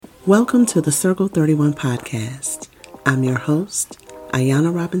Welcome to the Circle 31 podcast. I'm your host,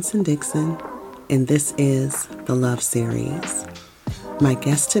 Ayana Robinson Dixon, and this is the Love Series. My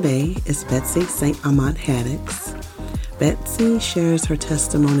guest today is Betsy St. Amant Haddix. Betsy shares her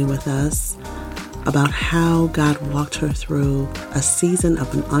testimony with us about how God walked her through a season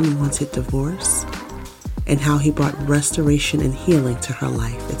of an unwanted divorce and how he brought restoration and healing to her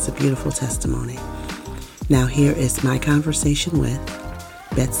life. It's a beautiful testimony. Now here is my conversation with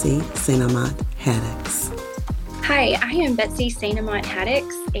Betsy St. Amant Haddix. Hi, I am Betsy St. Amant Haddix,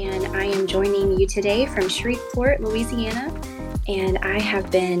 and I am joining you today from Shreveport, Louisiana. And I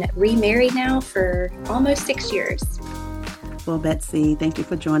have been remarried now for almost 6 years. Well, Betsy, thank you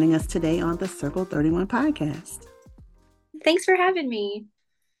for joining us today on the Circle 31 podcast. Thanks for having me.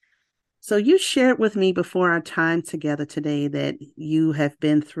 So you shared with me before our time together today that you have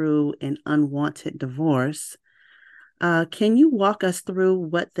been through an unwanted divorce. Can you walk us through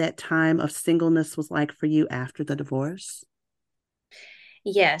what that time of singleness was like for you after the divorce?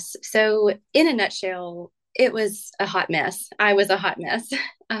 Yes. So in a nutshell, it was a hot mess. I was a hot mess.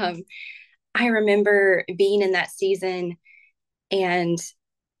 Um, I remember being in that season and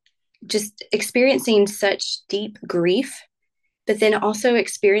just experiencing such deep grief, but then also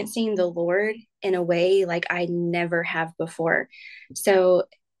experiencing the Lord in a way like I never have before. So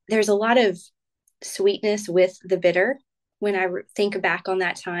there's a lot of sweetness with the bitter when I think back on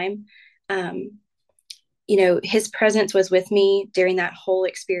that time. Um, his presence was with me during that whole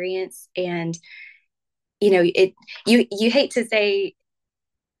experience. And, you hate to say,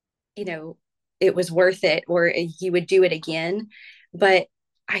 you know, it was worth it or you would do it again, but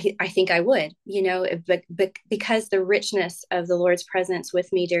I think I would, but because the richness of the Lord's presence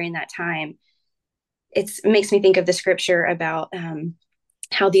with me during that time, it makes me think of the scripture about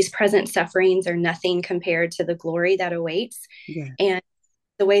how these present sufferings are nothing compared to the glory that awaits. Yeah. And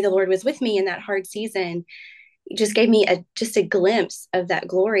the way the Lord was with me in that hard season just gave me just a glimpse of that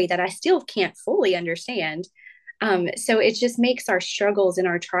glory that I still can't fully understand. So it just makes our struggles and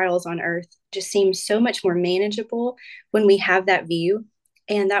our trials on earth just seem so much more manageable when we have that view.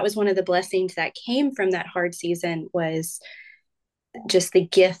 And that was one of the blessings that came from that hard season, was just the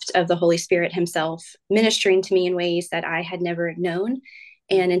gift of the Holy Spirit himself ministering to me in ways that I had never known.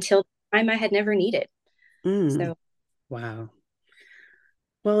 And until the time I had never needed. So, Wow.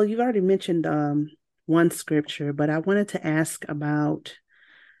 Well, you've already mentioned one scripture, but I wanted to ask about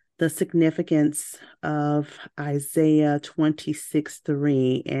the significance of Isaiah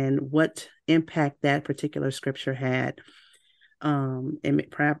 26:3 and what impact that particular scripture had, and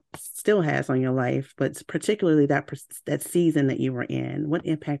perhaps still has on your life, but particularly that season that you were in. What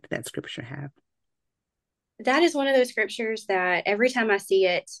impact did that scripture have? that is one of those scriptures that every time I see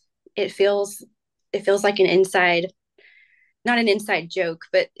it, it feels like an inside, not an inside joke,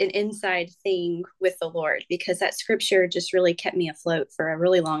 but an inside thing with the Lord, because that scripture just really kept me afloat for a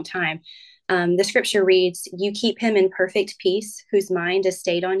really long time. The scripture reads, "You keep him in perfect peace, whose mind is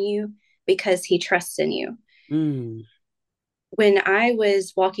stayed on you, because he trusts in you." Mm. When I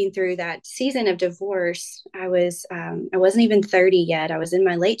was walking through that season of divorce, I wasn't even 30 yet. I was in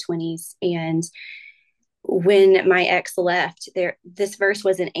my late 20s, and when my ex left, this verse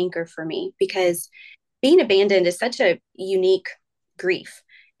was an anchor for me, because being abandoned is such a unique grief,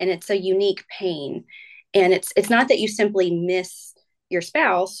 and it's a unique pain. And it's not that you simply miss your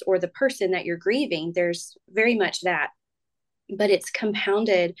spouse or the person that you're grieving. There's very much that, but it's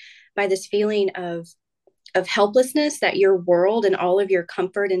compounded by this feeling of helplessness, that your world and all of your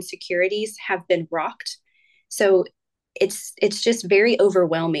comfort and securities have been rocked. So it's just very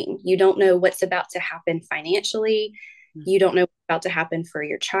overwhelming. You don't know what's about to happen financially. You don't know what's about to happen for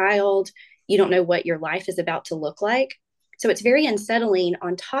your child. You don't know what your life is about to look like. So it's very unsettling,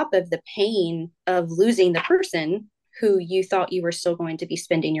 on top of the pain of losing the person who you thought you were still going to be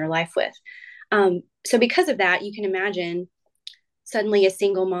spending your life with. So because of that, you can imagine suddenly a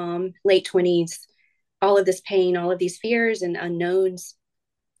single mom, late 20s, all of this pain, all of these fears and unknowns.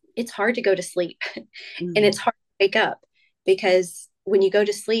 It's hard to go to sleep and it's hard to wake up, because when you go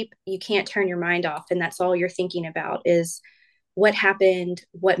to sleep, you can't turn your mind off. And that's all you're thinking about is what happened,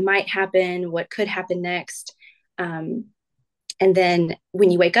 what might happen, what could happen next. And then when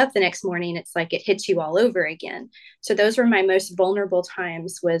you wake up the next morning, it's like it hits you all over again. So those were my most vulnerable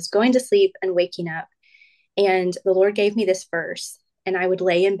times, was going to sleep and waking up. And the Lord gave me this verse, and I would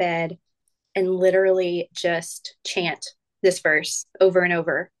lay in bed and literally just chant this verse over and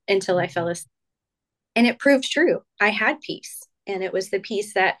over until I fell asleep. And it proved true. I had peace. And it was the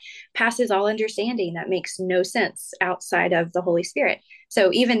peace that passes all understanding, that makes no sense outside of the Holy Spirit.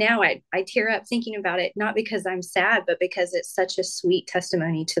 So even now, I tear up thinking about it, not because I'm sad, but because it's such a sweet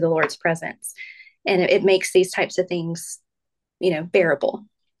testimony to the Lord's presence. And it makes these types of things, bearable.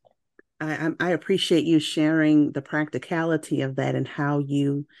 I appreciate you sharing the practicality of that and how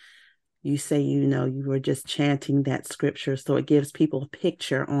you say, you were just chanting that scripture. So it gives people a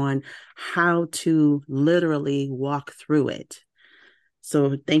picture on how to literally walk through it.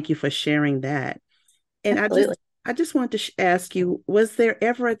 So thank you for sharing that. And Absolutely. I just want to ask you, was there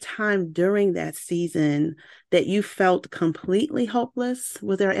ever a time during that season that you felt completely hopeless?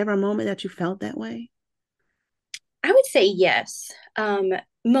 Was there ever a moment that you felt that way? I would say yes.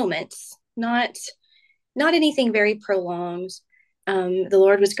 Moments, not anything very prolonged. The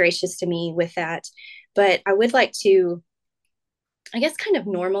Lord was gracious to me with that, but I would like to, I guess, kind of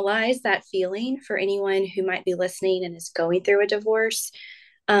normalize that feeling for anyone who might be listening and is going through a divorce.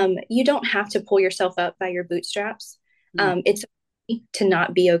 You don't have to pull yourself up by your bootstraps. Mm. It's okay to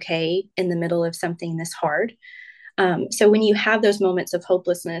not be okay in the middle of something this hard. So when you have those moments of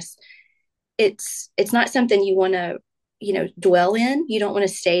hopelessness, it's not something you want to, dwell in. You don't want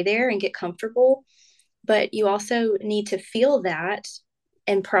to stay there and get comfortable, but you also need to feel that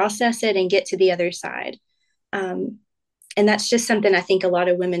and process it and get to the other side. Um, and that's just something I think a lot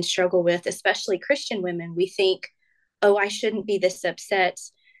of women struggle with, especially Christian women. We think, oh, I shouldn't be this upset.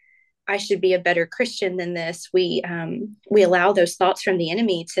 I should be a better Christian than this. We allow those thoughts from the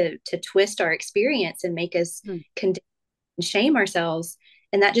enemy to twist our experience and make us Mm. condemn and shame ourselves.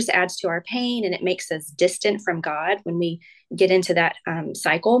 And that just adds to our pain, and it makes us distant from God when we get into that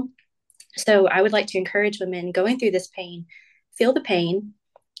cycle. So I would like to encourage women going through this pain, feel the pain,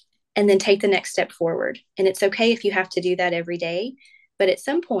 and then take the next step forward. And it's okay if you have to do that every day, but at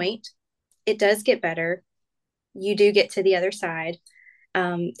some point, it does get better. You do get to the other side.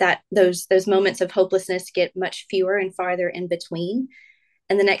 That those moments of hopelessness get much fewer and farther in between.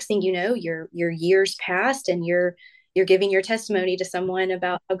 And the next thing you know, your years passed, and you're giving your testimony to someone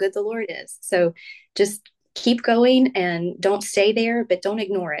about how good the Lord is. So just keep going and don't stay there, but don't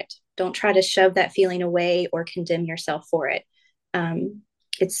ignore it. Don't try to shove that feeling away or condemn yourself for it. Um,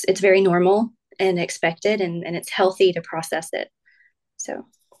 it's very normal and expected, and it's healthy to process it. So,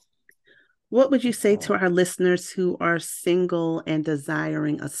 What would you say to our listeners who are single and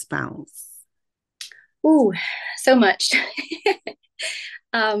desiring a spouse? ooh, so much.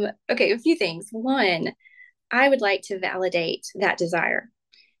 Okay, a few things. One, I would like to validate that desire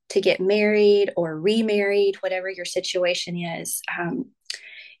to get married or remarried, whatever your situation is.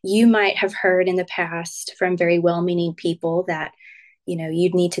 You might have heard in the past from very well meaning people that,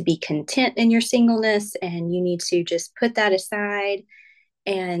 you'd need to be content in your singleness and you need to just put that aside.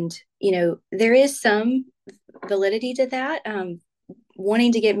 And, there is some validity to that.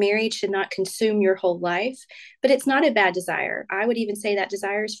 Wanting to get married should not consume your whole life, but it's not a bad desire. I would even say that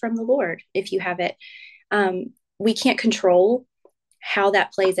desire is from the Lord if you have it. We can't control how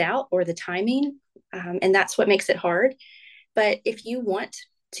that plays out or the timing, and that's what makes it hard. But if you want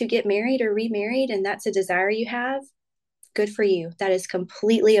to get married or remarried and that's a desire you have, good for you. That is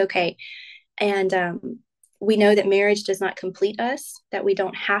completely okay. And we know that marriage does not complete us, that we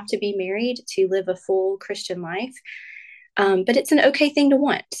don't have to be married to live a full Christian life. But it's an okay thing to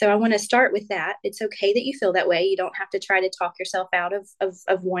want. So I want to start with that. It's okay that you feel that way. You don't have to try to talk yourself out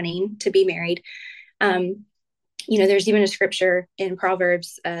of wanting to be married. Um, there's even a scripture in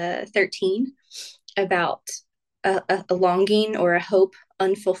Proverbs 13 about a longing or a hope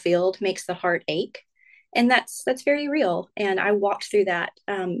unfulfilled makes the heart ache. And that's very real. And I walked through that.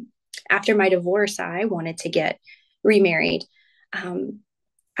 After my divorce, I wanted to get remarried. Um,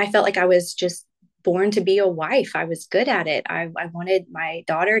 I felt like I was just born to be a wife. I was good at it. I wanted my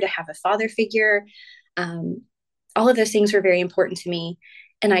daughter to have a father figure. Um, all of those things were very important to me.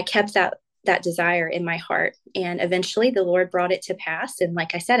 And I kept that desire in my heart. And eventually the Lord brought it to pass. And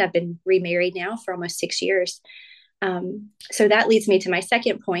like I said, I've been remarried now for almost 6 years. So that leads me to my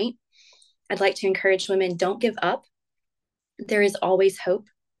second point. I'd like to encourage women, don't give up. There is always hope.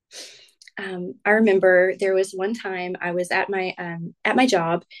 I remember there was one time I was at my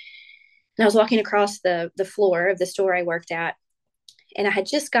job, and I was walking across the floor of the store I worked at, and I had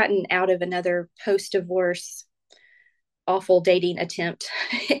just gotten out of another post divorce awful dating attempt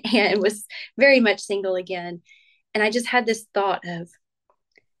and was very much single again. And I just had this thought of,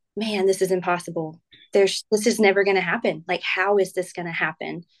 man, this is impossible. This is never going to happen. Like, how is this going to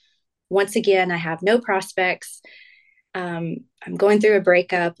happen? Once again, I have no prospects. I'm going through a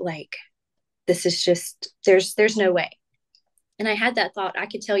breakup. Like, this is just, there's no way. And I had that thought. I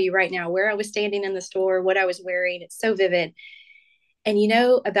could tell you right now where I was standing in the store, what I was wearing. It's so vivid.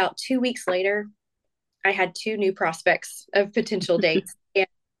 And about 2 weeks later, I had two new prospects of potential dates, and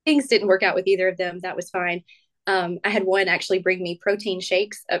things didn't work out with either of them. That was fine. I had one actually bring me protein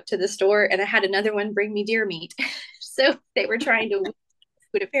shakes up to the store, and I had another one bring me deer meat. So they were trying to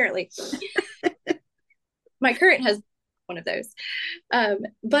food, apparently. My current husband, one of those.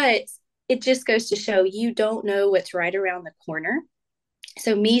 But it just goes to show you don't know what's right around the corner.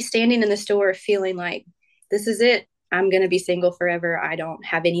 So me standing in the store feeling like this is it. I'm going to be single forever. I don't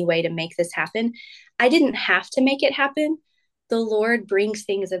have any way to make this happen. I didn't have to make it happen. The Lord brings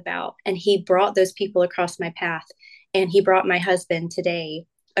things about, and He brought those people across my path, and He brought my husband today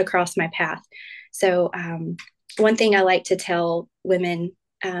across my path. So, one thing I like to tell women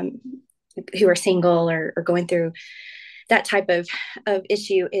who are single or going through that type of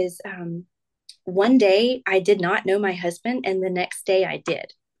issue is one day I did not know my husband, and the next day I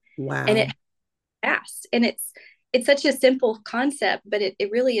did. And Wow. it fast. And it's such a simple concept, but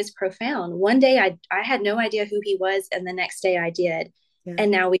it really is profound. One day I had no idea who he was, and the next day I did. Yeah.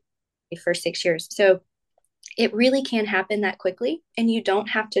 And now we for 6 years. So it really can happen that quickly, and you don't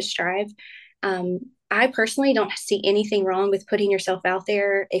have to strive. I personally don't see anything wrong with putting yourself out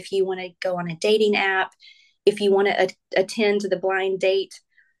there. If you want to go on a dating app, if you want to attend the blind date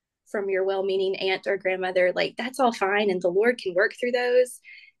from your well-meaning aunt or grandmother, like that's all fine, and the Lord can work through those.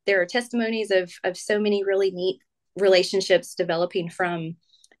 There are testimonies of so many really neat relationships developing from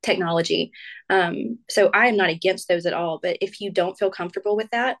technology. So I am not against those at all, but if you don't feel comfortable with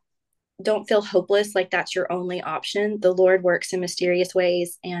that, don't feel hopeless like that's your only option. The Lord works in mysterious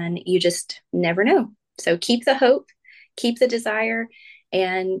ways, and you just never know. So keep the hope, keep the desire,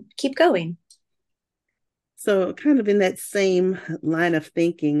 and keep going. So, kind of in that same line of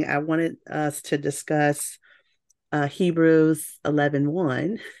thinking, I wanted us to discuss Hebrews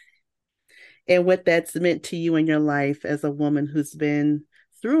 11:1 and what that's meant to you in your life as a woman who's been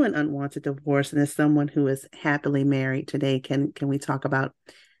through an unwanted divorce and as someone who is happily married today. Can we talk about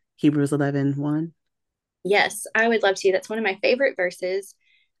Hebrews 11:1? Yes, I would love to. That's one of my favorite verses.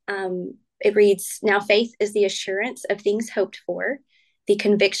 It reads, "Now faith is the assurance of things hoped for, the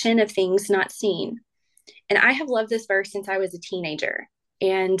conviction of things not seen." And I have loved this verse since I was a teenager.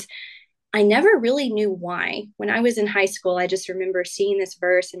 And I never really knew why. When I was in high school, I just remember seeing this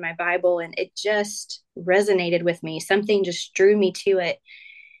verse in my Bible, and it just resonated with me. Something just drew me to it.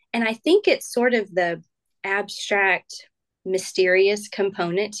 And I think it's sort of the abstract, mysterious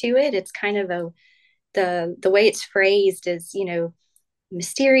component to it. It's kind of the way it's phrased is,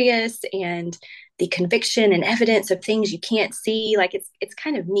 mysterious, and the conviction and evidence of things you can't see. Like it's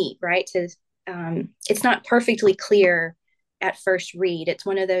kind of neat, right? It's not perfectly clear at first read. It's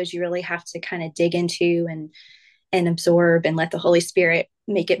one of those you really have to kind of dig into and absorb and let the Holy Spirit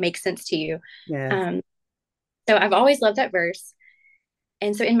make it make sense to you. Yes. Um, so I've always loved that verse.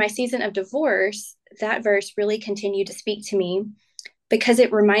 And so in my season of divorce, that verse really continued to speak to me because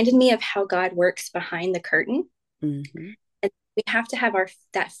it reminded me of how God works behind the curtain. Mm-hmm. And we have to have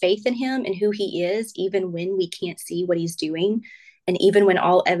that faith in Him and who He is, even when we can't see what He's doing. And even when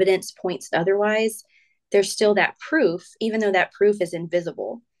all evidence points otherwise, there's still that proof, even though that proof is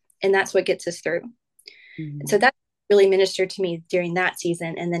invisible. And that's what gets us through. And Mm-hmm. so that really ministered to me during that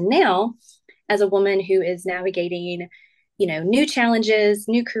season. And then now, as a woman who is navigating, new challenges,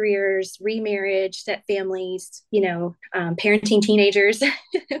 new careers, remarriage, set families, parenting teenagers,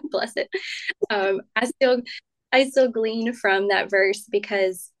 bless it. I still glean from that verse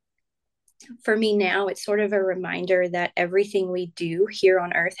because for me now, it's sort of a reminder that everything we do here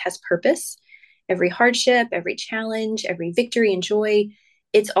on earth has purpose. Every hardship, every challenge, every victory and joy,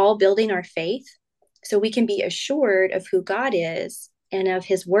 it's all building our faith so we can be assured of who God is and of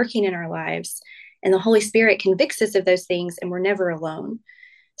His working in our lives. And the Holy Spirit convicts us of those things, and we're never alone.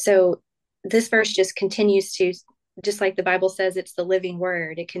 So this verse just continues to, just like the Bible says, it's the living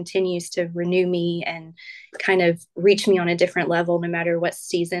word. It continues to renew me and kind of reach me on a different level, no matter what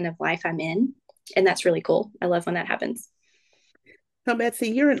season of life I'm in. And that's really cool. I love when that happens. So, Betsy,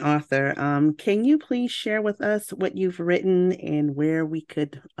 you're an author. Can you please share with us what you've written and where we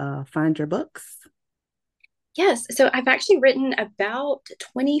could find your books? Yes. So I've actually written about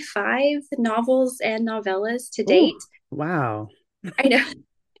 25 novels and novellas to Oh, date. wow. I know.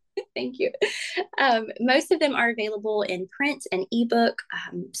 Thank you. Most of them are available in print and ebook,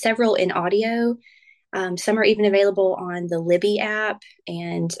 several in audio. Some are even available on the Libby app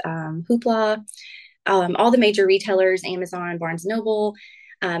and Hoopla, all the major retailers, Amazon, Barnes Noble.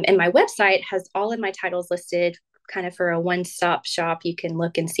 And my website has all of my titles listed kind of for a one-stop shop. You can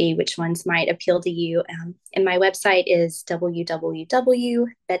look and see which ones might appeal to you. And my website is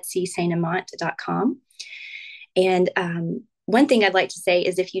www.betsysaintamont.com. And one thing I'd like to say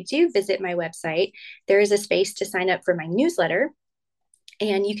is if you do visit my website, there is a space to sign up for my newsletter,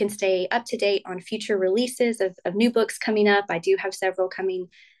 and you can stay up to date on future releases of new books coming up. I do have several coming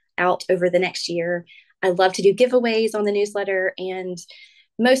out over the next year. I love to do giveaways on the newsletter. And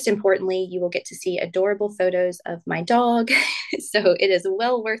most importantly, you will get to see adorable photos of my dog. So it is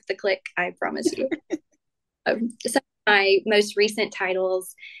well worth the click, I promise you. Some of my most recent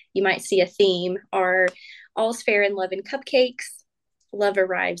titles, you might see a theme, are All's Fair in Love and Cupcakes, Love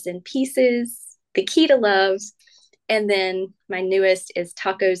Arrives in Pieces, The Key to Love, and then my newest is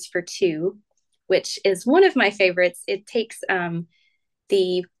Tacos for Two, which is one of my favorites. It takes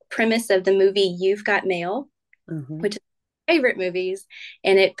the premise of the movie You've Got Mail, which is my favorite movies,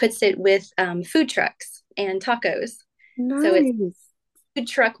 and it puts it with food trucks and tacos. Nice. So it's Food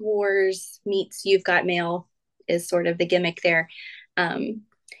Truck Wars meets You've Got Mail is sort of the gimmick there.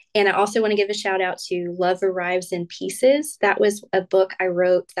 And I also want to give a shout out to Love Arrives in Pieces. That was a book I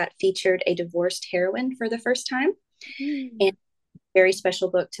wrote that featured a divorced heroine for the first time. And very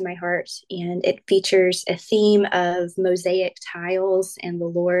special book to my heart. And it features a theme of mosaic tiles and the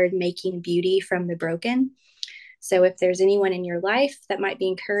Lord making beauty from the broken. So if there's anyone in your life that might be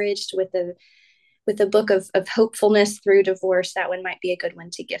encouraged with a book of hopefulness through divorce, that one might be a good one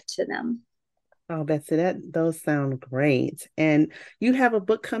to gift to them. Oh, Betsy, those sound great. And you have a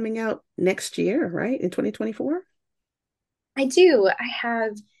book coming out next year, right? In 2024? I do. I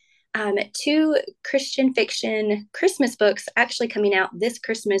have two Christian fiction Christmas books actually coming out this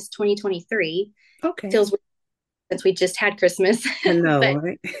Christmas 2023. Okay. Feels weird since we just had Christmas. I know, but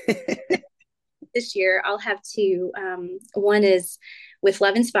right? this year I'll have two. One is with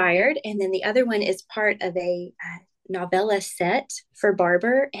Love Inspired, and then the other one is part of a novella set for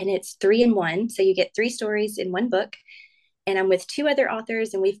Barber, and it's 3-in-1. So you get 3 stories in one book. And I'm with 2 other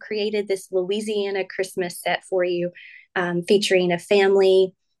authors, and we've created this Louisiana Christmas set for you, featuring a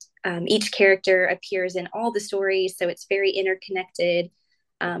family. Each character appears in all the stories, so it's very interconnected,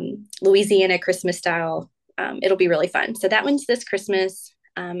 Louisiana Christmas style. It'll be really fun. So that one's this Christmas.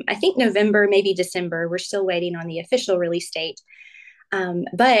 I think November, maybe December. We're still waiting on the official release date.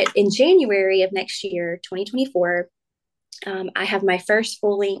 But in January of next year, 2024, I have my first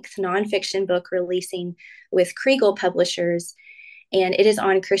full-length nonfiction book releasing with Kregel Publishers, and it is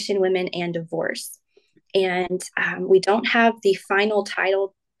on Christian women and divorce. And we don't have the final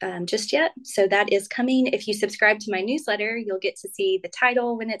title just yet. So that is coming. If you subscribe to my newsletter, you'll get to see the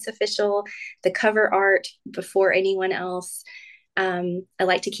title when it's official, the cover art before anyone else. I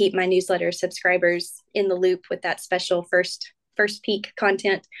like to keep my newsletter subscribers in the loop with that special first peek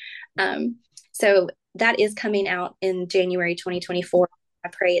content. So that is coming out in January 2024. I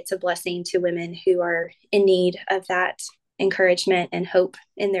pray it's a blessing to women who are in need of that encouragement and hope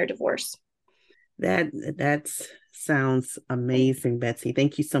in their divorce. That sounds amazing, Betsy.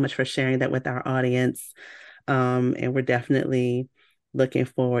 Thank you so much for sharing that with our audience. And we're definitely looking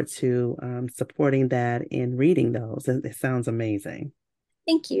forward to supporting that and reading those. It sounds amazing.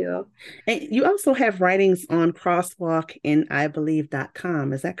 Thank you. And you also have writings on Crosswalk and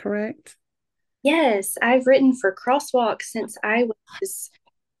IBelieve.com. Is that correct? Yes, I've written for Crosswalk since I was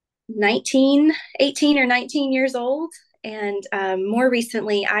 18 or 19 years old. And more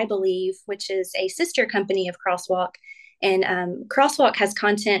recently, I Believe, which is a sister company of Crosswalk. And Crosswalk has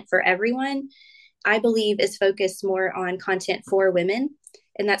content for everyone. I Believe is focused more on content for women.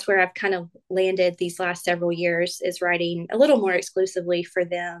 And that's where I've kind of landed these last several years, is writing a little more exclusively for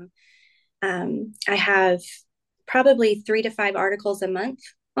them. I have probably 3 to 5 articles a month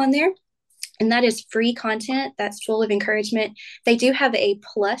on there. And that is free content that's full of encouragement. They do have a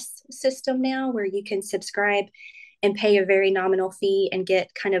plus system now where you can subscribe and pay a very nominal fee and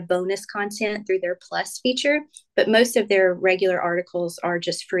get kind of bonus content through their plus feature. But most of their regular articles are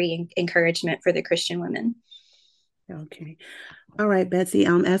just free encouragement for the Christian women. Okay. All right, Betsy,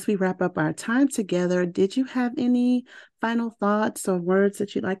 as we wrap up our time together, did you have any final thoughts or words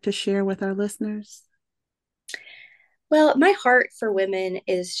that you'd like to share with our listeners? Well, my heart for women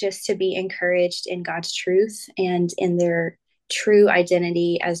is just to be encouraged in God's truth and in their true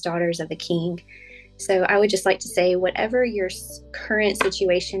identity as daughters of a king. So I would just like to say, whatever your current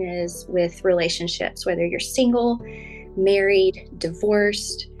situation is with relationships, whether you're single, married,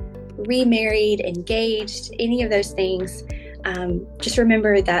 divorced, remarried, engaged, any of those things, just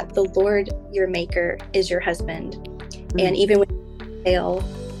remember that the Lord, your maker, is your husband. Mm-hmm. And even when you fail,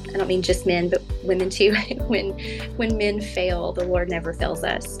 I don't mean just men, but women too. When men fail, the Lord never fails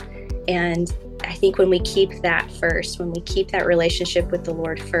us. And I think when we keep that first, when we keep that relationship with the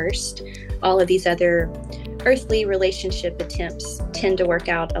Lord first, all of these other earthly relationship attempts tend to work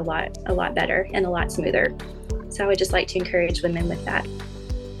out a lot better and a lot smoother. So I would just like to encourage women with that.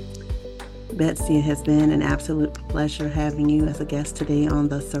 Betsy, it has been an absolute pleasure having you as a guest today on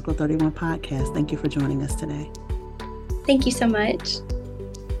the Circle 31 podcast. Thank you for joining us today. Thank you so much.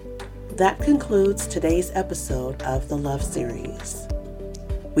 That concludes today's episode of the Love Series.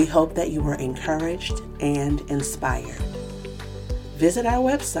 We hope that you were encouraged and inspired. Visit our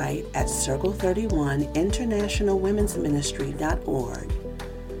website at circle31internationalwomen'sministry.org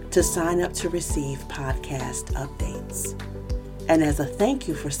to sign up to receive podcast updates. And as a thank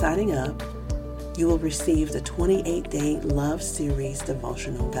you for signing up, you will receive the 28-day Love Series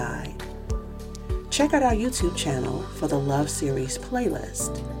devotional guide. Check out our YouTube channel for the Love Series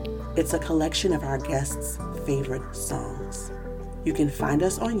playlist. It's a collection of our guests' favorite songs. You can find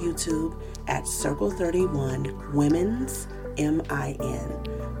us on YouTube at Circle 31 Women's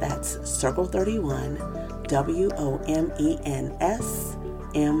MIN. That's Circle 31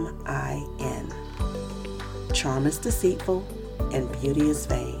 WOMENSMIN. Charm is deceitful and beauty is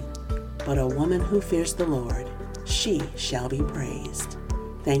vain, but a woman who fears the Lord, she shall be praised.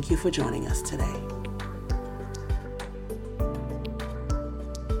 Thank you for joining us today.